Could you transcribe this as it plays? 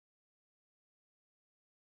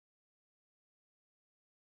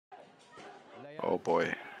Oh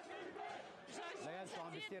boy.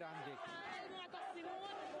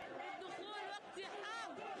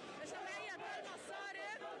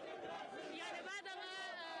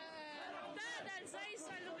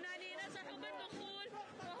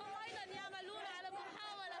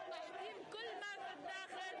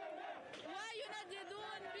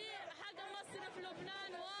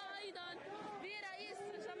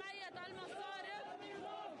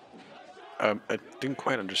 I didn't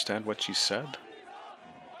quite understand what she said.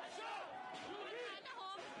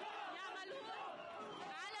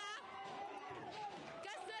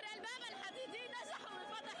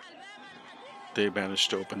 They managed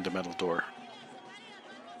to open the metal door.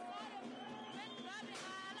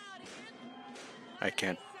 I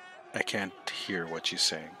can't I can't hear what she's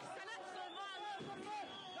saying.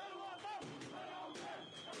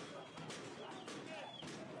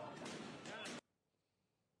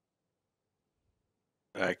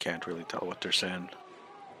 I can't really tell what they're saying.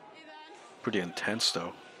 Pretty intense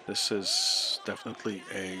though. This is definitely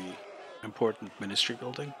a important ministry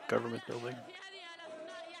building, government building.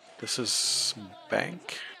 This is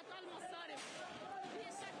bank.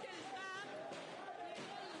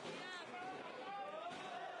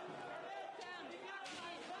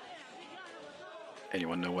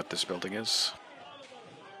 Anyone know what this building is?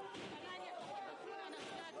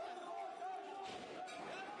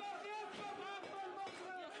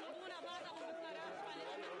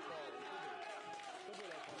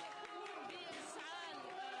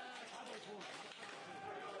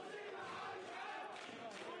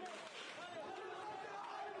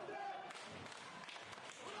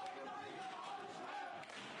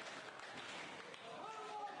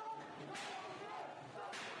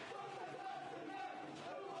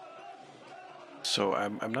 So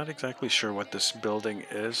I'm not exactly sure what this building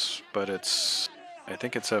is, but I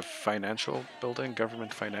think it's a financial building,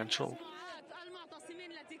 government financial.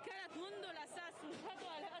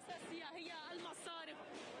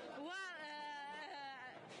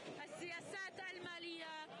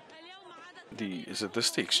 Is it this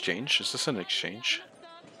the exchange? Is this an exchange?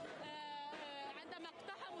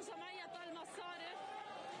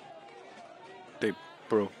 They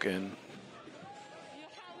broke in.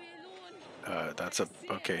 That's a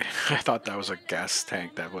okay. I thought that was a gas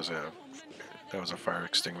tank. That was a fire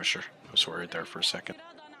extinguisher. I was worried there for a second.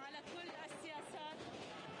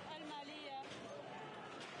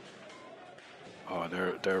 Oh,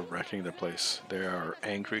 they're wrecking the place. They are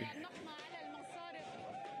angry.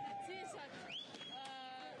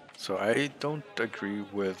 So I don't agree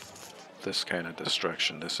with this kind of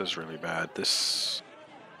destruction. This is really bad. This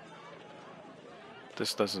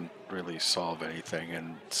doesn't really solve anything,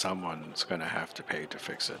 and someone's gonna have to pay to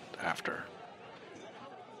fix it after.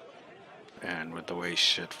 And with the way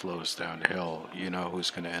shit flows downhill, you know who's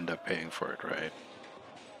gonna end up paying for it, right?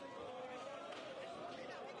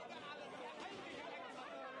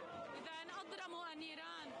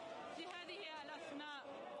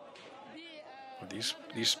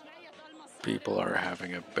 These people are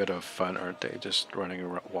having a bit of fun, aren't they? Just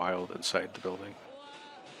running wild inside the building,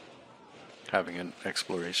 having an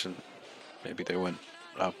exploration. Maybe they went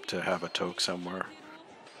up to have a toke somewhere.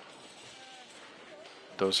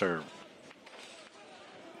 Those are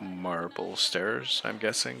marble stairs, I'm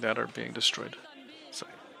guessing, that are being destroyed. It's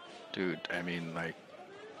like, dude, I mean, like,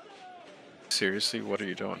 seriously, what are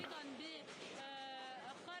you doing?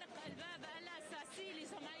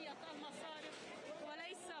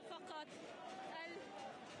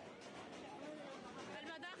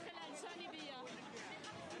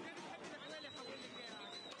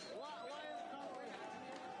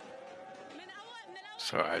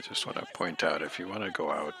 So I just want to point out, if you want to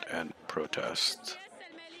go out and protest,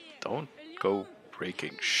 don't go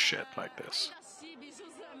breaking shit like this.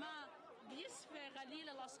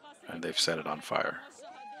 And they've set it on fire.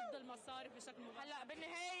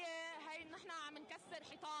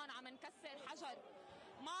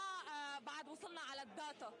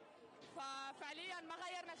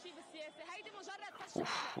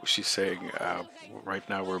 Oof, she's saying right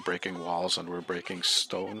now we're breaking walls and we're breaking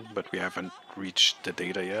stone, but we haven't reached the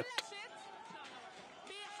data yet.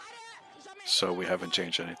 So we haven't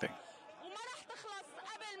changed anything.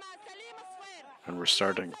 And we're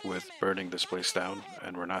starting with burning this place down,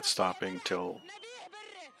 and we're not stopping till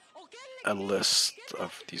a list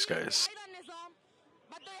of these guys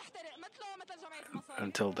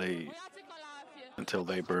until they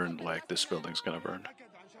burn like this building's gonna burn.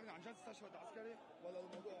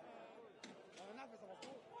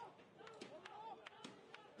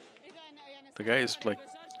 The guy is like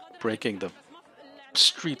breaking the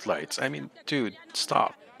street lights. I mean, dude,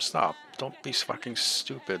 stop. Don't be fucking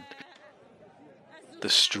stupid. The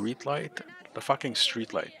street light? The fucking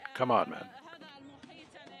street light. Come on, man.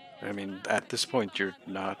 I mean, at this point, you're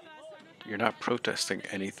not protesting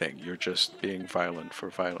anything. You're just being violent for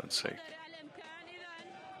violence sake.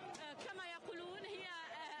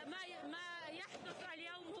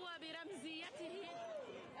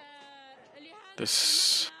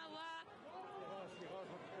 This.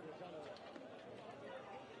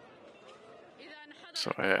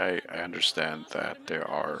 So I understand that they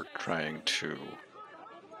are trying to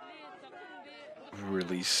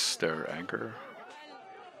release their anger.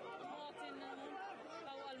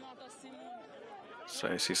 So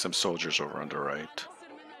I see some soldiers over on the right.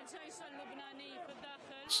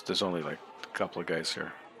 There's only like a couple of guys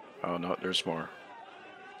here. Oh no, there's more.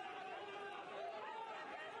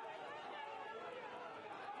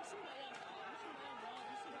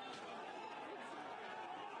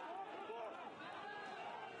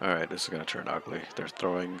 Alright, this is gonna turn ugly. They're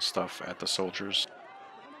throwing stuff at the soldiers.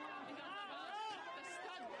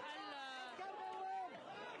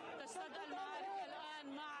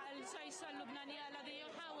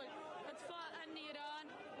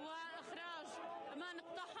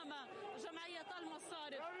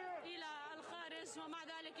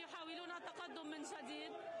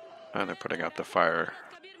 And they're putting out the fire.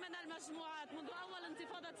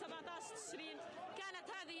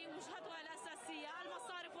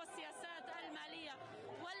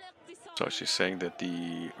 So she's saying that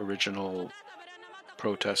the original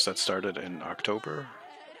protest that started in October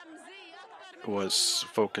was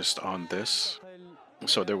focused on this.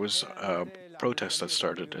 So there was a protest that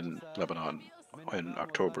started in Lebanon in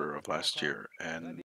October of last year, and